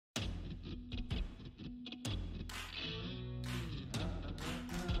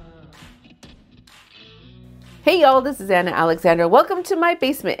Hey y'all, this is Anna Alexandra. Welcome to my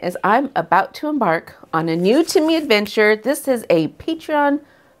basement as I'm about to embark on a new to me adventure. This is a Patreon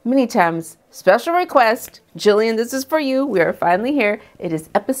mini times special request. Jillian, this is for you. We are finally here. It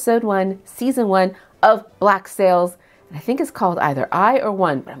is episode 1, season 1 of Black Sails. And I think it's called either I or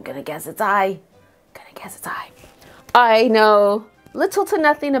One, but I'm gonna guess it's I. I know little to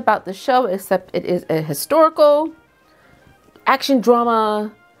nothing about the show except it is a historical action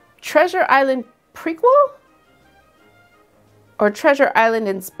drama Treasure Island prequel? Or Treasure Island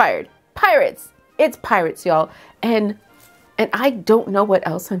inspired. Pirates. It's pirates, y'all. And I don't know what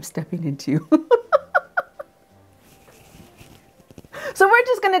else I'm stepping into. So we're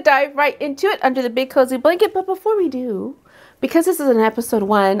just going to dive right into it under the big cozy blanket. But before we do, because this is an episode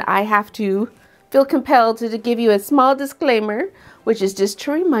 1, I have to feel compelled to give you a small disclaimer, which is just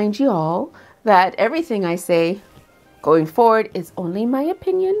to remind you all that everything I say going forward is only my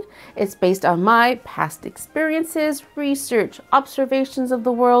opinion. It's based on my past experiences, research, observations of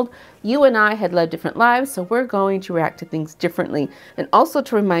the world. You and I had led different lives, so we're going to react to things differently. And also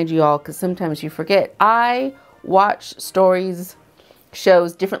to remind you all, because sometimes you forget, I watch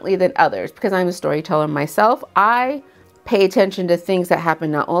shows differently than others because I'm a storyteller myself. I pay attention to things that happen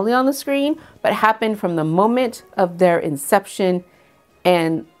not only on the screen, but happen from the moment of their inception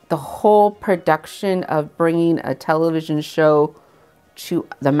and the whole production of bringing a television show to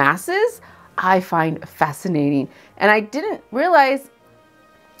the masses, I find fascinating. And I didn't realize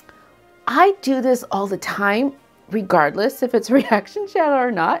I do this all the time, regardless if it's a reaction channel or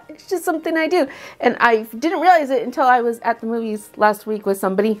not. It's just something I do. And I didn't realize it until I was at the movies last week with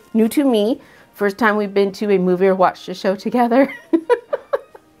somebody new to me. First time we've been to a movie or watched a show together.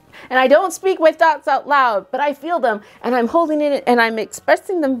 And I don't speak my thoughts out loud, but I feel them and I'm holding it and I'm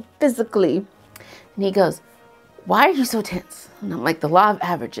expressing them physically. And he goes, "Why are you so tense?" And I'm like, "The law of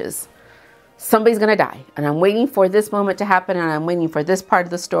averages. Somebody's going to die. And I'm waiting for this moment to happen. And I'm waiting for this part of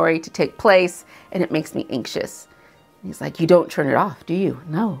the story to take place. And it makes me anxious." And he's like, "You don't turn it off, do you?"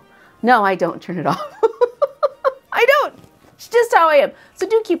 No, I don't turn it off. I don't. It's just how I am. So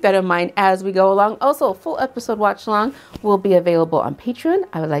do keep that in mind as we go along. Also, a full episode watch along will be available on Patreon.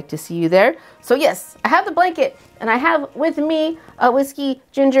 I would like to see you there. So yes, I have the blanket and I have with me a whiskey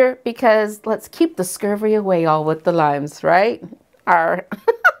ginger because let's keep the scurvy away all with the limes, right? Arr.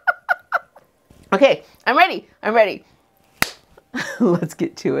 Okay, I'm ready. Let's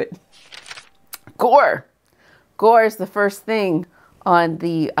get to it. Gore. Gore is the first thing on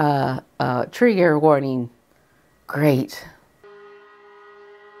the trigger warning. Great.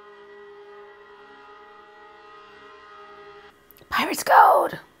 Pirates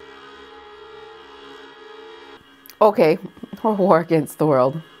Code. Okay, war against the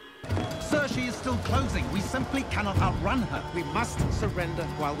world. Sir, she is still closing. We simply cannot outrun her. We must surrender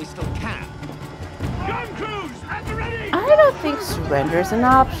while we still can. Gun crews at the ready! I don't think surrender is an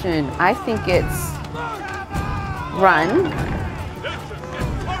option. I think it's run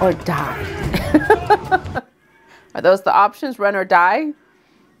or die. Are those the options? Run or die?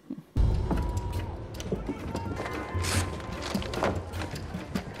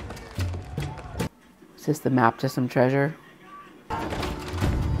 Is this the map to some treasure?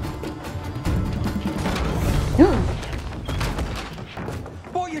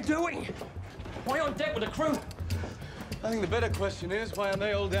 What are you doing? Why on deck with the crew? I think the better question is, why aren't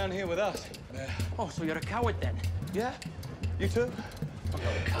they all down here with us? Oh, so you're a coward then? Yeah? You too? I'm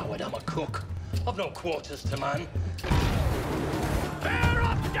no coward, I'm a cook. I've no quarters to man. Bear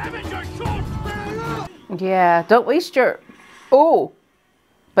up, damn it, you're short! Yeah, don't waste your... Oh,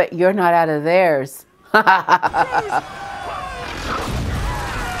 but you're not out of theirs. That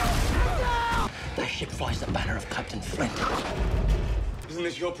ship flies the banner of Captain Flint. Isn't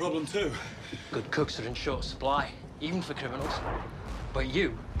this your problem too? Good cooks are in short supply, even for criminals. But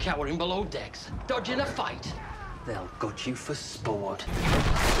you, cowering below decks, dodging a fight, they'll gut you for sport.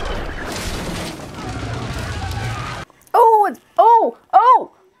 Oh, it's... Oh,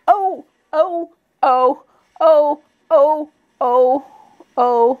 oh, oh, oh, oh, oh, oh, oh,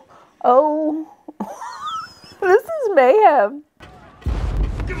 oh, oh. This is mayhem.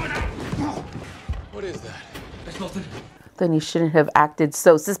 What is that? It's nothing. Then you shouldn't have acted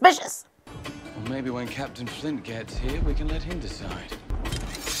so suspicious. Well, maybe when Captain Flint gets here, we can let him decide.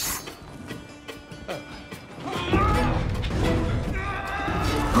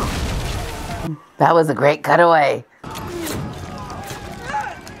 That was a great cutaway.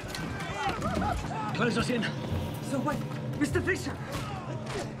 Close us in. So wait, Mr. Fisher.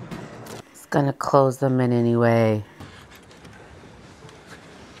 It's gonna close them in anyway.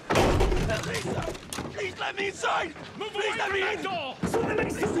 Please let me inside! Move away from the door!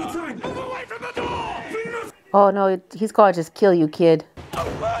 Move away from the door! Oh no, he's gonna just kill you, kid.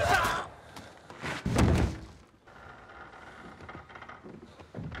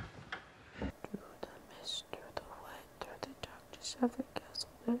 Of the castle,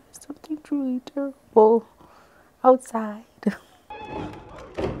 there is something truly terrible outside.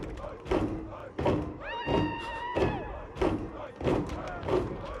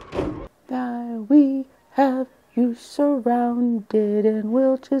 Now we have you surrounded, and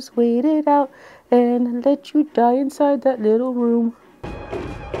we'll just wait it out and let you die inside that little room.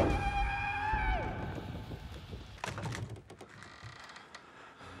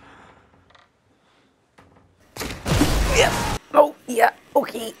 Oh, yeah,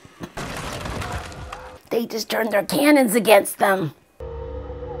 okay. They just turned their cannons against them.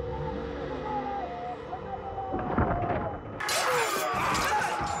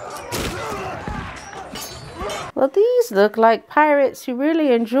 Well, these look like pirates who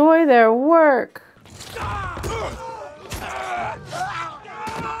really enjoy their work.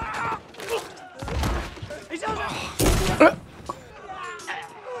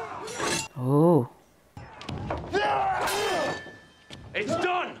 Oh. It's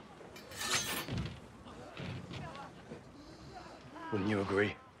done! Wouldn't you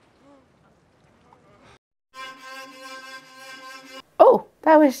agree? Oh,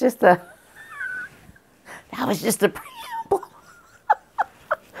 that was just a preamble.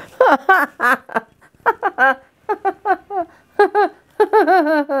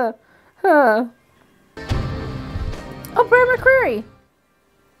 Oh, Brad McCreary.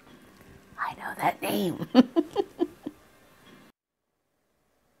 I know that name.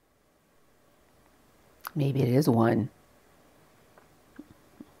 Maybe it is one.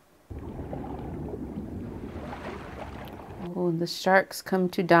 Oh, the sharks come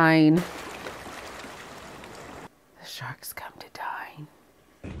to dine. The sharks come to dine.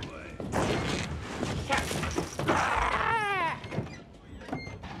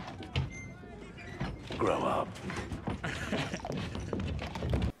 Grow up.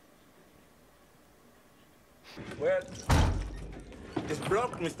 Well, it's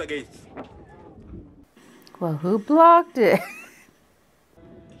blocked, Mr. Gates. Well, who blocked it?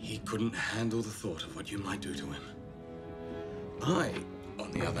 He couldn't handle the thought of what you might do to him. I,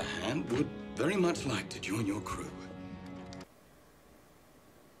 on the other hand, would very much like to join your crew.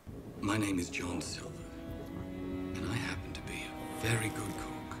 My name is John Silver, and I happen to be a very good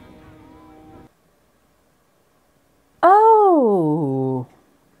cook. Oh.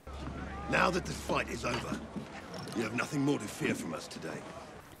 Now that the fight is over, you have nothing more to fear from us today.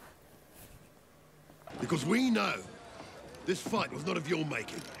 Because we know this fight was not of your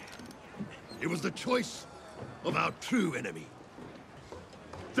making. It was the choice of our true enemy.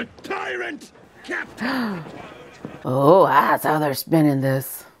 The Tyrant Captain! Oh, that's how they're spinning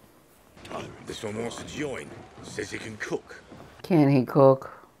this. This one wants to join. Says he can cook. Can he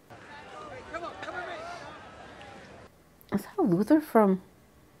cook? Is that Luther from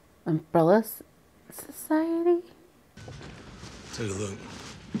Umbrella Society? Take a look.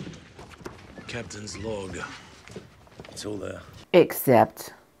 Captain's log. It's all there.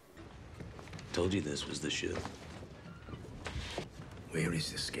 Except. Told you this was the ship. Where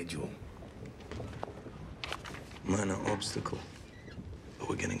is the schedule? Minor obstacle. But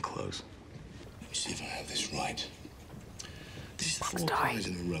we're getting close. Let me see if I have this right. This is the Fox 4 died. prize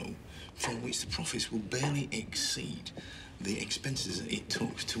in a row from which the profits will barely exceed the expenses that it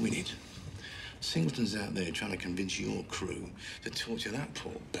took to win it. Singleton's out there trying to convince your crew to torture that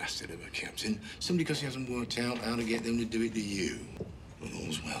poor bastard of a captain simply because he hasn't worked out how to get them to do it to you. Well,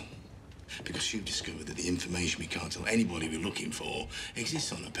 all's well. Because you've discovered that the information we can't tell anybody we're looking for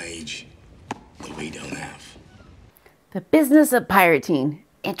exists on a page that we don't have. The business of pirating.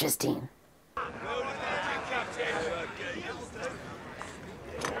 Interesting.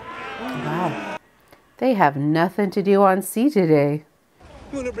 Wow. They have nothing to do on sea today.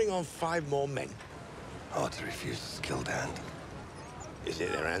 You want to bring on 5 more men? Hard to refuse a skilled hand. Is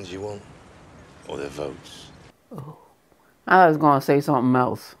it their hands you want? Or their votes? Oh. I was going to say something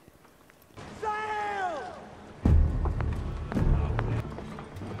else.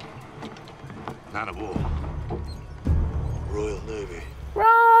 Man of war. Royal Navy.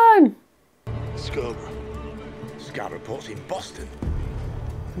 Run! Scarborough. Scarborough port's in Boston.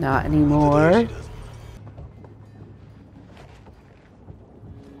 Not anymore.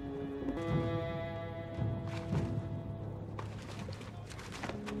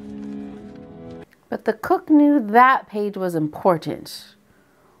 But the cook knew that page was important.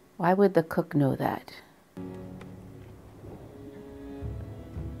 Why would the cook know that?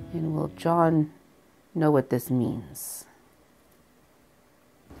 And will John know what this means?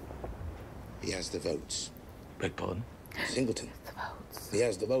 He has the votes. Beg pardon? Singleton. He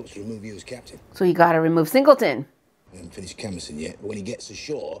has the votes to remove you as captain. So you gotta remove Singleton. I haven't finished canvassing yet, but when he gets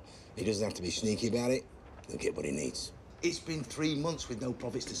ashore, he doesn't have to be sneaky about it. He'll get what he needs. It's been 3 months with no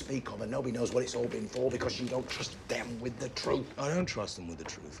profits to speak of, and nobody knows what it's all been for because you don't trust them with the truth. I don't trust them with the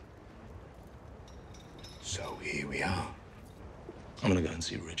truth. So here we are. I'm gonna go and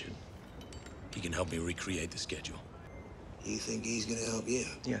see Richard. He can help me recreate the schedule. You think he's gonna help you?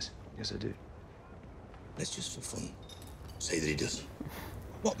 Yes, yes I do. Let's just for fun say that he doesn't.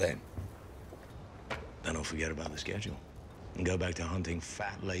 What then? Then I'll forget about the schedule and go back to hunting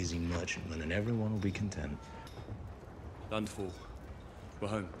fat, lazy merchantmen, and everyone will be content. Done for. We're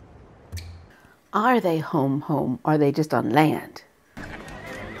home. Are they home? Are they just on land?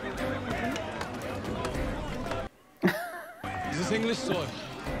 Is this English soil?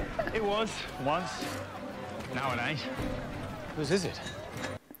 It was, once. Now it ain't. Whose is it?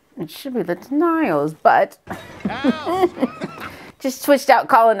 It should be the Denials, but just switched out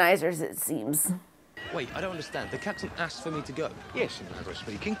colonizers, it seems. Wait, I don't understand. The captain asked for me to go. Yes, in a matter of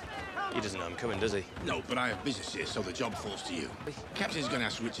speaking. He doesn't know I'm coming, does he? No, but I have business here, so the job falls to you. Captain's going to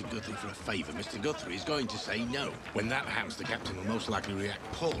ask Richard Guthrie for a favour. Mr. Guthrie is going to say no. When that happens, the captain will most likely react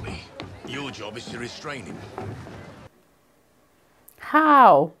poorly. Your job is to restrain him.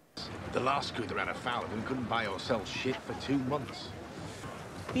 How? The last crew that ran afoul of him couldn't buy or sell shit for 2 months.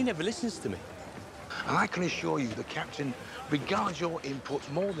 He never listens to me. And I can assure you the captain regards your inputs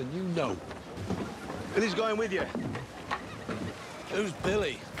more than you know. Billy's going with you. Who's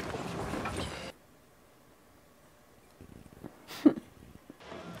Billy?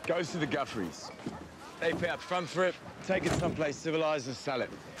 Goes to the Guthries. They pay up front for it, take it someplace civilized and sell it.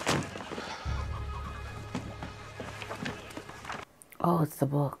 Oh, it's the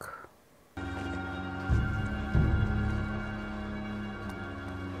book.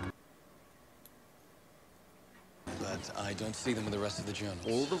 But I don't see them in the rest of the journals.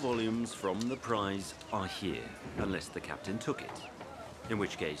 All the volumes from the prize are here, unless the captain took it. In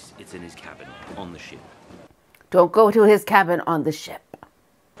which case, it's in his cabin on the ship. Don't go to his cabin on the ship.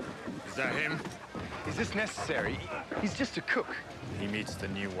 Is that him? Is this necessary? He's just a cook. He meets the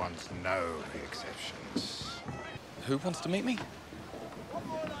new ones, no exceptions. Who wants to meet me?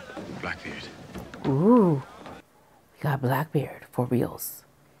 Blackbeard. Ooh. We got Blackbeard for reals.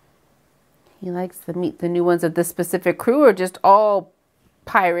 He likes to meet the new ones of this specific crew or just all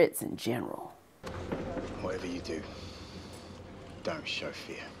pirates in general? Whatever you do, don't show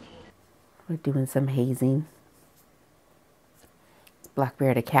fear. We're doing some hazing. Is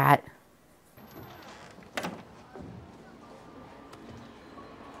Blackbeard a cat?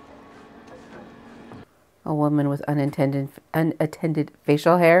 A woman with unattended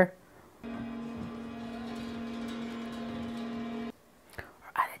facial hair? Or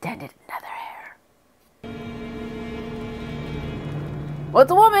unattended nether hair? Well,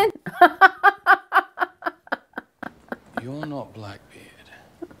 it's a woman! You're not Blackbeard.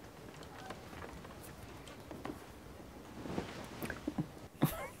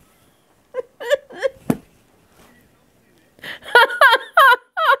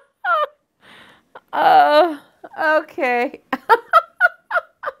 Okay.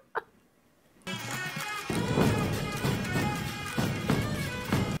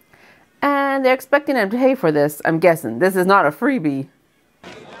 And they're expecting him to pay for this, I'm guessing. This is not a freebie.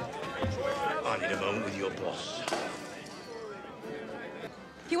 I need a moment with your boss.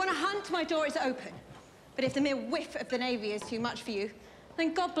 If you want to hunt, my door is open. But if the mere whiff of the Navy is too much for you,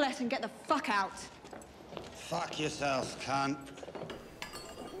 then God bless and get the fuck out. Fuck yourself, cunt.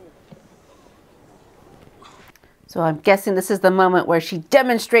 So I'm guessing this is the moment where she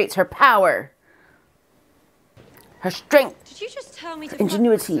demonstrates her power. Her strength. Did you just tell me to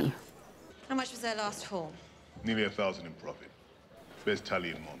ingenuity. How much was their last haul? Nearly 1,000 in profit. Best tally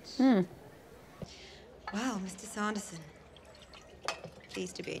in months. Wow, Mr. Sanderson.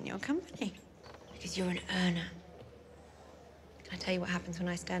 Pleased to be in your company. Because you're an earner. Can I tell you what happens when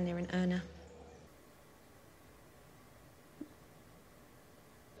I stand near an earner?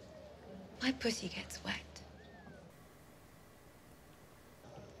 My pussy gets wet.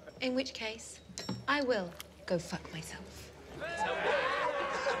 In which case, I will go fuck myself.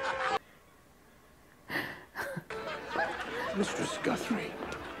 Mistress Guthrie.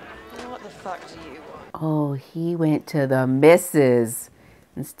 What the fuck do you want? Oh, he went to the Mrs.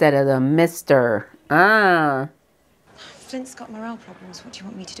 instead of the Mr. Ah. Flint's got morale problems. What do you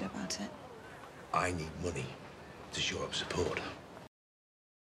want me to do about it? I need money to show up support.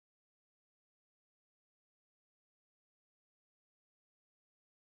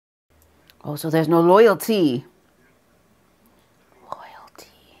 Oh, so there's no loyalty. Loyalty.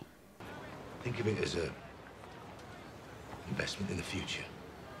 Think of it as a Investment in the future.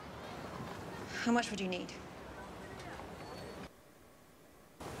 How much would you need?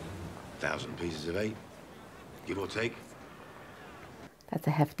 1,000 pieces of 8, give or take. That's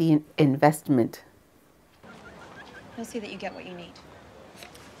a hefty investment. I'll see that you get what you need.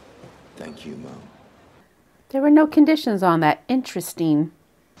 Thank you, Mom. There were no conditions on that. Interesting.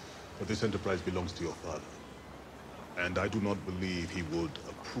 But this enterprise belongs to your father. And I do not believe he would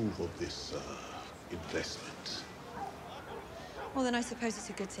approve of this investment. Well, then I suppose it's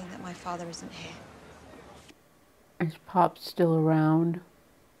a good thing that my father isn't here. Is Pop still around?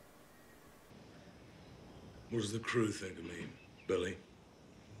 What does the crew think of me, Billy?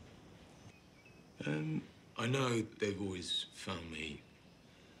 I know they've always found me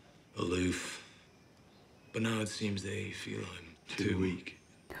aloof, but now it seems they feel I'm too weak.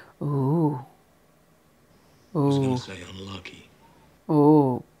 Ooh. I was going Ooh. to say unlucky.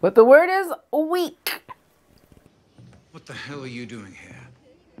 Ooh. But the word is weak. What the hell are you doing here?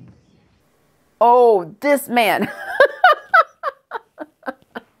 Oh, this man.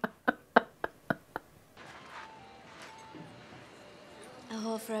 A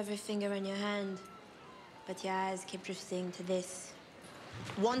hole for every finger in your hand. But your eyes keep drifting to this.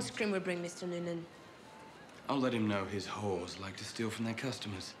 One scream will bring Mr. Noonan. I'll let him know his whores like to steal from their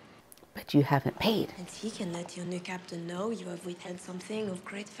customers. But you haven't paid. And he can let your new captain know you have withheld something of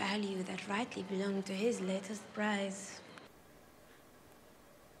great value that rightly belonged to his latest prize.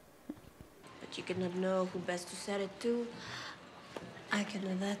 But you cannot know who best to sell it to. I can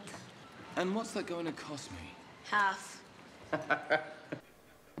know that. And what's that going to cost me? Half.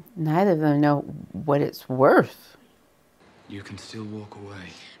 Neither of them know what it's worth. You can still walk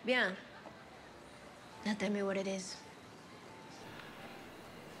away. Bien. Now tell me what it is.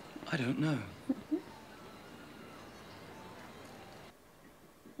 I don't know.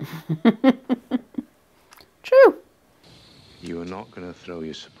 True. You are not going to throw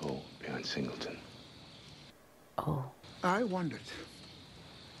your support behind Singleton. Oh. I wondered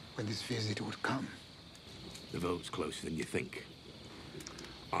when this visit would come. The vote's closer than you think.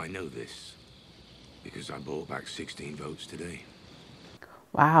 I know this because I bought back 16 votes today.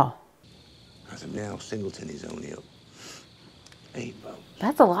 Wow. As of now, Singleton is only up 8 votes.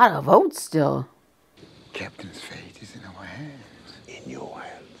 That's a lot of votes still. Captain's fate is in our hands. In your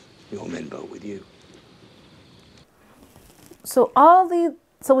hands. Your men vote with you. So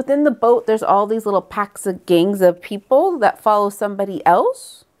within the boat, there's all these little packs of gangs of people that follow somebody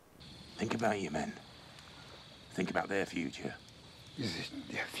else? Think about your men. Think about their future. Is it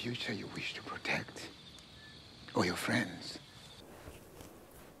their future you wish to protect? Or your friends?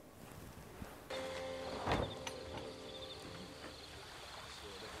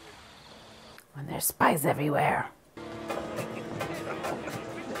 And there's spies everywhere.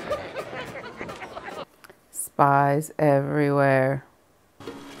 Spies everywhere.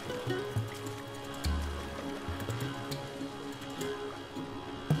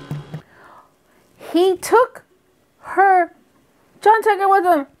 He took her, John took her with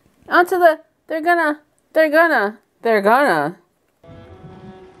him onto the, they're gonna.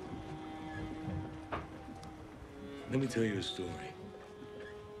 Let me tell you a story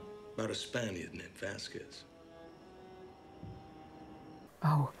about a Spaniard named Vasquez.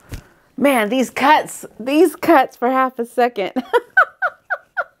 Oh, man, these cuts for half a second.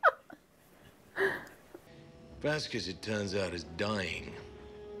 Vasquez, it turns out, is dying.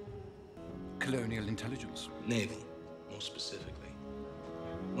 Colonial intelligence. Naval, more specifically.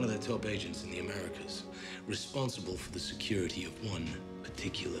 One of their top agents in the Americas, responsible for the security of one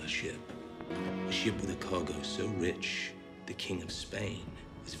particular ship. A ship with a cargo so rich, the King of Spain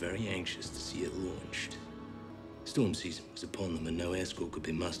is very anxious to see it launched. Storm season was upon them and no escort could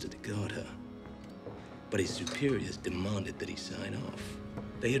be mustered to guard her. But his superiors demanded that he sign off.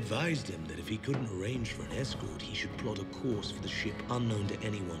 They advised him that if he couldn't arrange for an escort, he should plot a course for the ship unknown to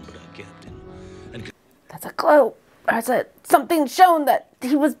anyone but our captain. And That's a clue. That's something shown that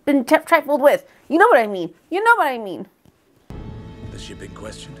he was been trifled with. You know what I mean. the ship in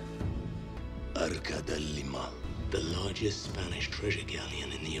question? Arca de Lima, the largest Spanish treasure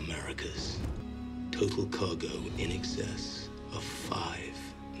galleon in the Americas. Total cargo in excess of $5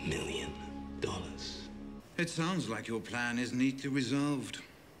 million. It sounds like your plan is neatly resolved.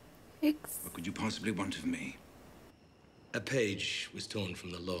 What could you possibly want of me? A page was torn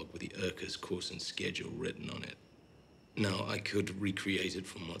from the log with the Urca's course and schedule written on it. Now, I could recreate it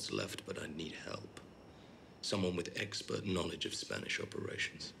from what's left, but I'd need help. Someone with expert knowledge of Spanish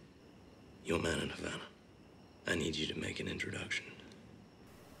operations. Your man in Havana. I need you to make an introduction.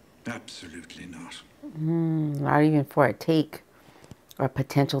 Absolutely not. Not even for a take or a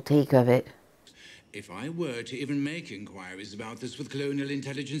potential take of it. If I were to even make inquiries about this with colonial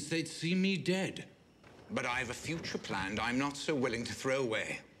intelligence, they'd see me dead. But I've a future planned I'm not so willing to throw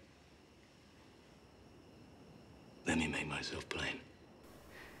away. Let me make myself plain.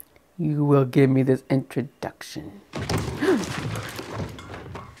 You will give me this introduction.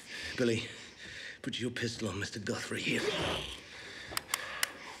 Billy, put your pistol on Mr. Guthrie here.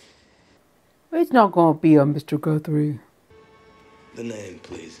 It's not going to be on Mr. Guthrie. The name,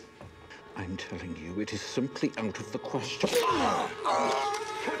 please. I'm telling you, it is simply out of the question.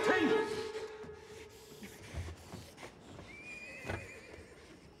 Captain!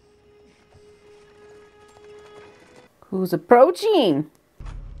 Who's approaching?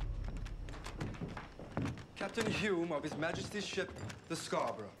 Captain Hume of His Majesty's ship, the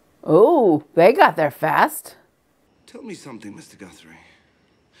Scarborough. Oh, they got there fast. Tell me something, Mr. Guthrie.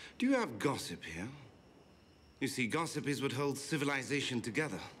 Do you have gossip here? You see, gossip is what holds civilization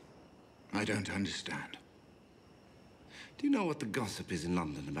together. I don't understand. Do you know what the gossip is in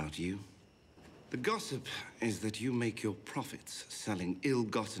London about you? The gossip is that you make your profits selling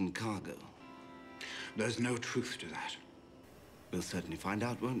ill-gotten cargo. There's no truth to that. We'll certainly find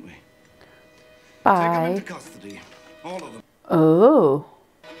out, won't we? Bye. Take them into custody. All of them. Oh.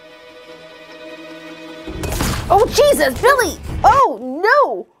 Oh, Jesus, Billy! Oh,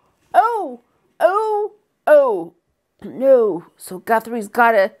 no! Oh, oh, oh. No. So Guthrie's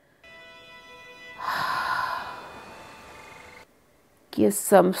gotta give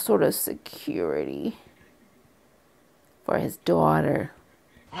some sort of security for his daughter.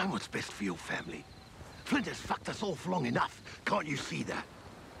 I what's best for your family. Flint has fucked us off long enough. Can't you see that?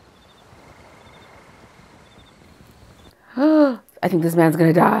 I think this man's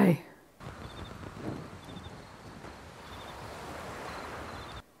gonna die.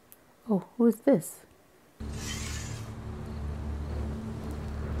 Oh, who is this?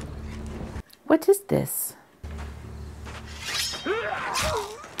 What is this?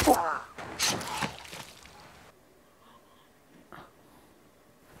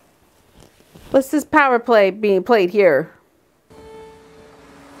 What's this power play being played here?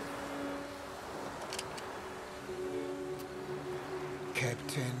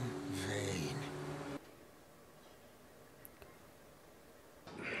 Captain Vane.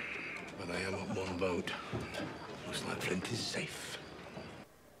 But I am on one boat. Looks like Flint is safe.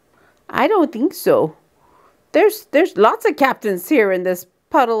 I don't think so. There's lots of captains here in this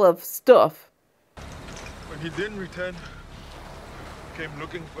puddle of stuff. When he didn't return, came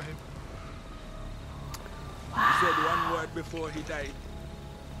looking for him. He said one word before he died.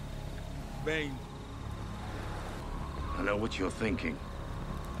 Vane. I know what you're thinking.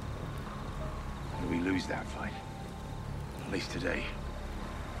 We lose that fight. At least today.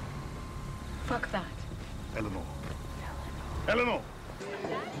 Fuck that. Eleanor. Eleanor!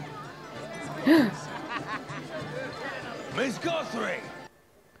 Miss Guthrie!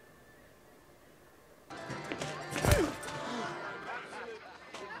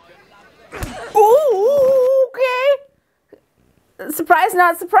 Ooh, okay. Surprised,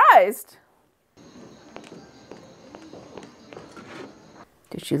 not surprised.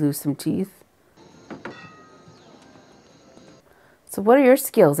 Did she lose some teeth? So what are your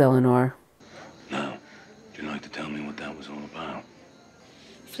skills, Eleanor? Now, would you like to tell me what that was all about?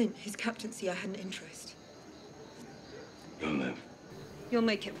 Flint, his captaincy, I had an interest. You'll live. You'll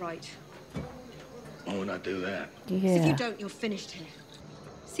make it right. Why would I do that? If you don't, you're finished here.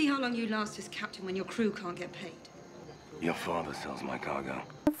 See how long you last as captain when your crew can't get paid. Your father sells my cargo.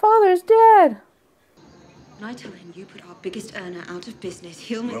 My father's dead. When I tell him you put our biggest earner out of business,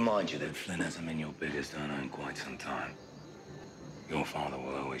 he'll make... Remind you that Flint hasn't been your biggest earner in quite some time. Your father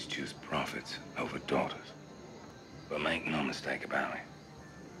will always choose profits over daughters. But make no mistake about it.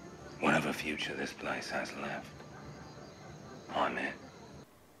 Whatever future this place has left, I'm it.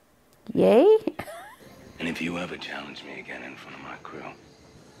 Yay? And if you ever challenge me again in front of my crew,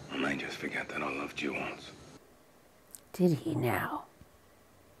 I may just forget that I loved you once. Did he now?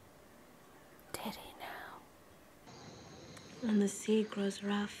 Did he now? When the sea grows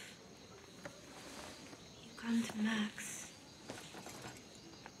rough, you come to Max.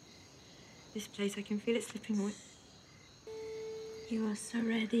 This place, I can feel it slipping away. You are so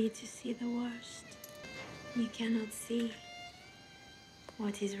ready to see the worst. You cannot see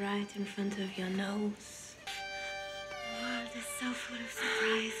what is right in front of your nose. The world is so full of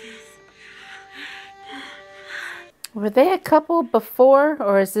surprises. Were they a couple before,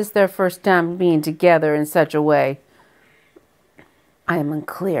 or is this their first time being together in such a way? I am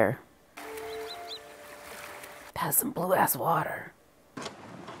unclear. That's some blue-ass water.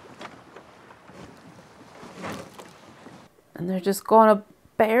 And they're just going to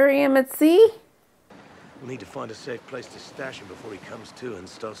bury him at sea? We'll need to find a safe place to stash him before he comes to and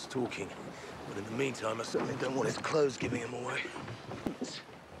starts talking. But in the meantime, I certainly don't want his clothes giving him away.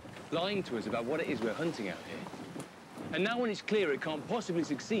 Lying to us about what it is we're hunting out here. And now when it's clear it can't possibly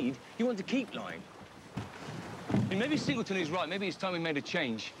succeed, you want to keep lying. And maybe Singleton is right. Maybe it's time we made a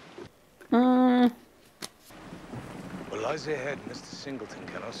change. Well, lies ahead, Mr. Singleton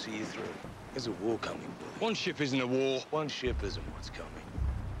cannot see you through. There's a war coming, Billy. One ship isn't a war. One ship isn't what's coming.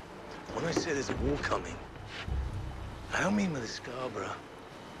 When I say there's a war coming, I don't mean with the Scarborough.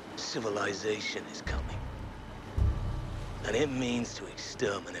 Civilization is coming. And it means to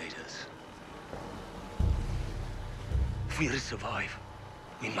exterminate us. If we are to survive,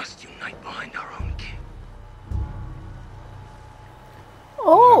 we must unite behind our own king.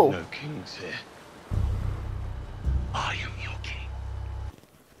 Oh! We have no kings here. I am your king.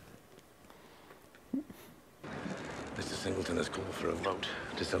 Mr. Singleton has called for a vote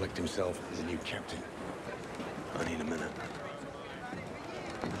to select himself as a new captain. I need a minute.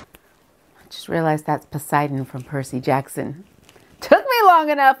 I just realized that's Poseidon from Percy Jackson. Took me long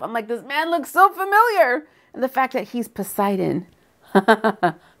enough. I'm like, this man looks so familiar. And the fact that he's Poseidon.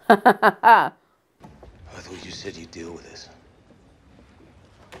 I thought you said you'd deal with this.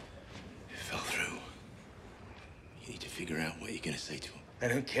 It fell through. You need to figure out what you're going to say to him. I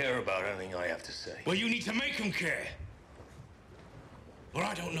don't care about anything I have to say. Well, you need to make him care. Or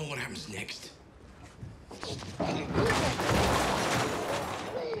I don't know what happens next.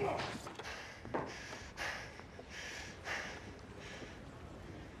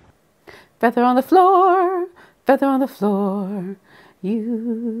 Feather on the floor, feather on the floor.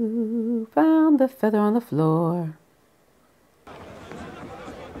 You found the feather on the floor.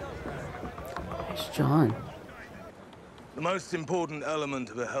 There's John. The most important element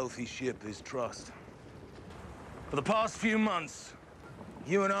of a healthy ship is trust. For the past few months,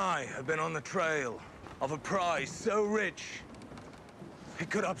 you and I have been on the trail of a prize so rich, it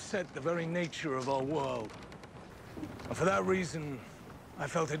could upset the very nature of our world. And for that reason, I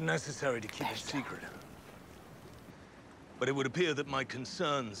felt it necessary to keep it secret. But it would appear that my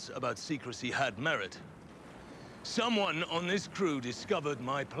concerns about secrecy had merit. Someone on this crew discovered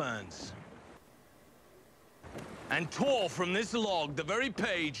my plans and tore from this log the very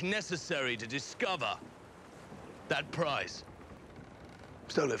page necessary to discover that prize.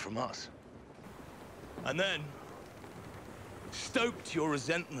 Stole it from us. And then stoked your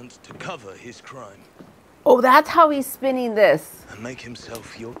resentment to cover his crime. Oh, that's how he's spinning this. And make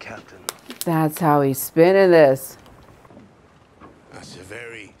himself your captain. That's how he's spinning this. That's a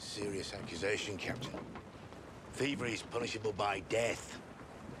very serious accusation, Captain. Thievery is punishable by death,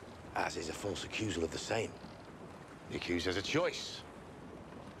 as is a false accusal of the same. The accused has a choice.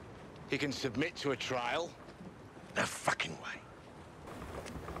 He can submit to a trial. No fucking way.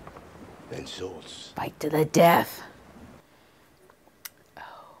 Then swords. Fight to the death.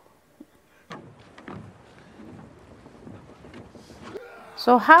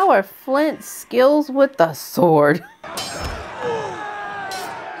 So how are Flint's skills with the sword?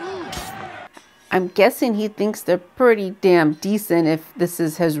 I'm guessing he thinks they're pretty damn decent if this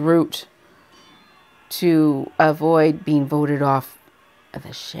is his route to avoid being voted off of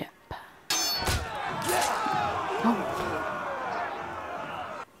the ship.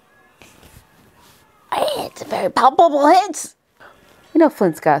 Hey, it's a very palpable hit. You know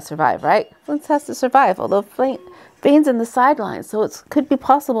Flint's got to survive, right? Flint has to survive, although Vane's in the sidelines, so it could be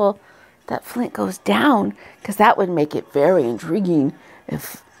possible that Flint goes down, because that would make it very intriguing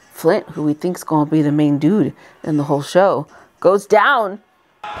if Flint, who we think's going to be the main dude in the whole show, goes down.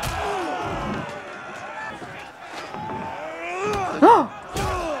 Oh!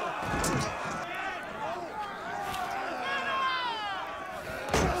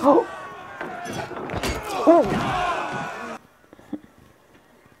 Oh! Oh!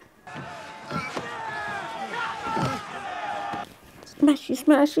 Smashy,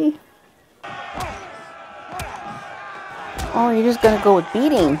 smashy. Oh, you're just gonna go with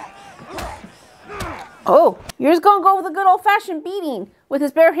beating. Oh, you're just gonna go with a good old-fashioned beating with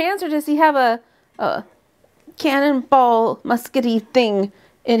his bare hands, or does he have a cannonball muskety thing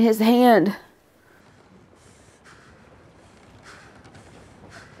in his hand?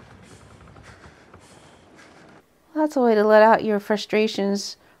 Well, that's a way to let out your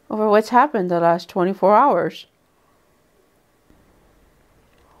frustrations over what's happened the last 24 hours.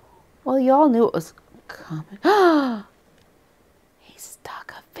 Well, you all knew it was coming. He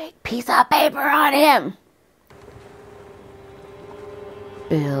stuck a fake piece of paper on him.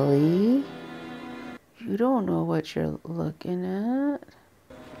 Billy, you don't know what you're looking at.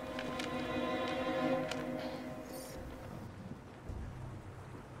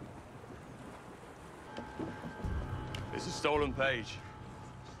 It's a stolen page.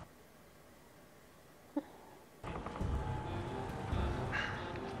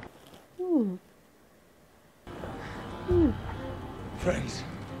 Friends.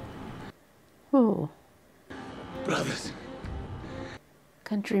 Oh. Brothers.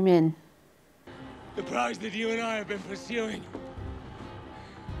 Countrymen. The prize that you and I have been pursuing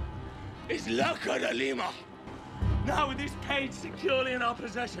is La Coda Lima. Now with this page securely in our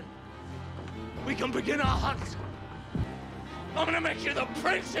possession, we can begin our hunt. I'm gonna make you the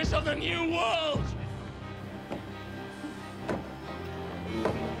princess of the new world!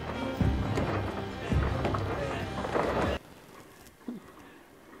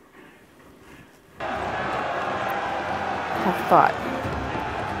 Have thought.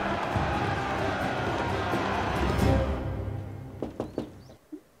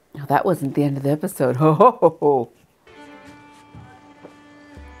 No, that wasn't the end of the episode. Ho ho ho ho.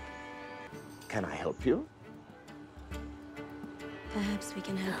 Can I help you? Perhaps we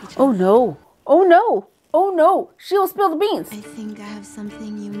can help each other. Oh no. Oh no. Oh no. She'll spill the beans. I think I have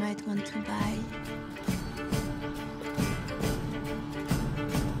something you might want to buy.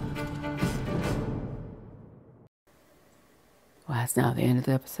 Well, that's now the end of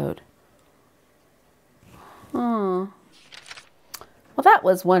the episode. Well, that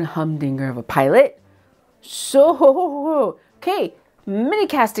was one humdinger of a pilot. So, okay, mini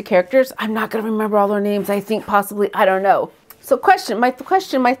cast of characters. I'm not going to remember all their names. I think possibly, I don't know. So my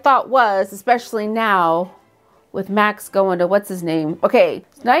thought was, especially now with Max going to what's his name. Okay,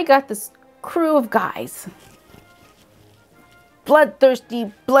 so now you got this crew of guys.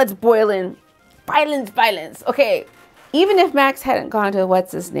 Bloodthirsty, blood's boiling, violence. Okay. Even if Max hadn't gone to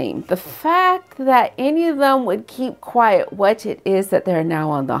what's his name, the fact that any of them would keep quiet what it is that they're now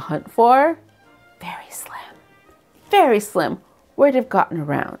on the hunt for, very slim. Very slim. Would have gotten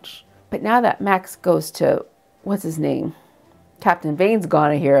around. But now that Max goes to, what's his name? Captain Vane's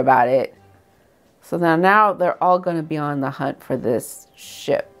gonna hear about it. So now they're all gonna be on the hunt for this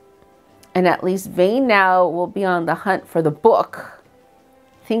ship. And at least Vane now will be on the hunt for the book,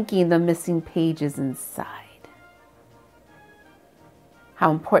 thinking the missing page is inside. How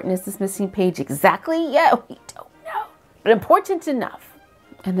important is this missing page exactly? Yeah, we don't know. But important enough.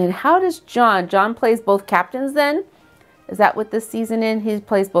 And then how does John plays both captains then? Is that what this season in? He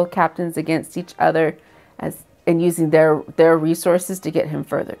plays both captains against each other and using their resources to get him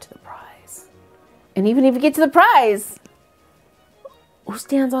further to the prize. And even if you get to the prize, who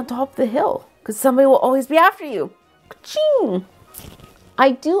stands on top of the hill? Because somebody will always be after you. Ka-ching!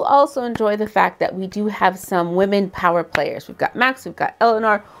 I do also enjoy the fact that we do have some women power players. We've got Max, we've got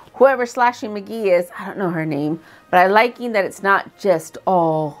Eleanor, whoever Slashing McGee is. I don't know her name, but I liking that it's not just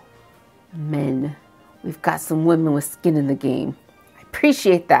all men. We've got some women with skin in the game. I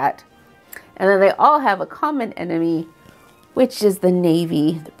appreciate that. And then they all have a common enemy, which is the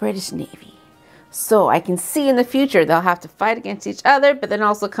Navy, the British Navy. So I can see in the future they'll have to fight against each other, but then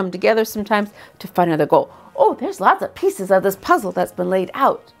also come together sometimes to find another goal. Oh, there's lots of pieces of this puzzle that's been laid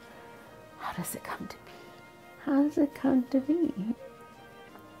out. How does it come to be? How does it come to be?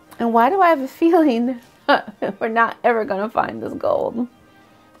 And why do I have a feeling we're not ever going to find this gold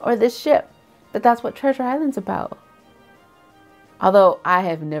or this ship? But that's what Treasure Island's about. Although I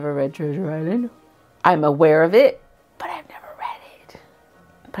have never read Treasure Island. I'm aware of it, but I've never read it.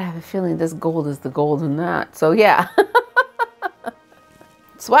 But I have a feeling this gold is the gold in that. So yeah.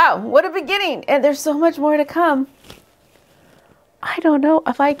 So wow, what a beginning. And there's so much more to come. I don't know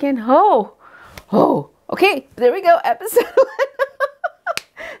if I can. Okay, there we go. Episode 1.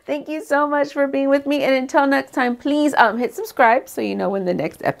 Thank you so much for being with me. And until next time, please hit subscribe so you know when the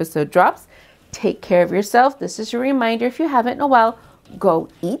next episode drops. Take care of yourself. This is your reminder. If you haven't in a while, go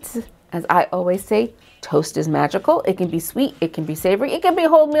eat. As I always say, toast is magical. It can be sweet. It can be savory. It can be a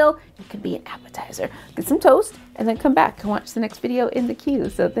whole meal. It can be an appetizer. Get some toast and then come back and watch the next video in the queue.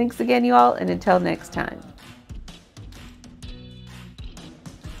 So thanks again, you all. And until next time.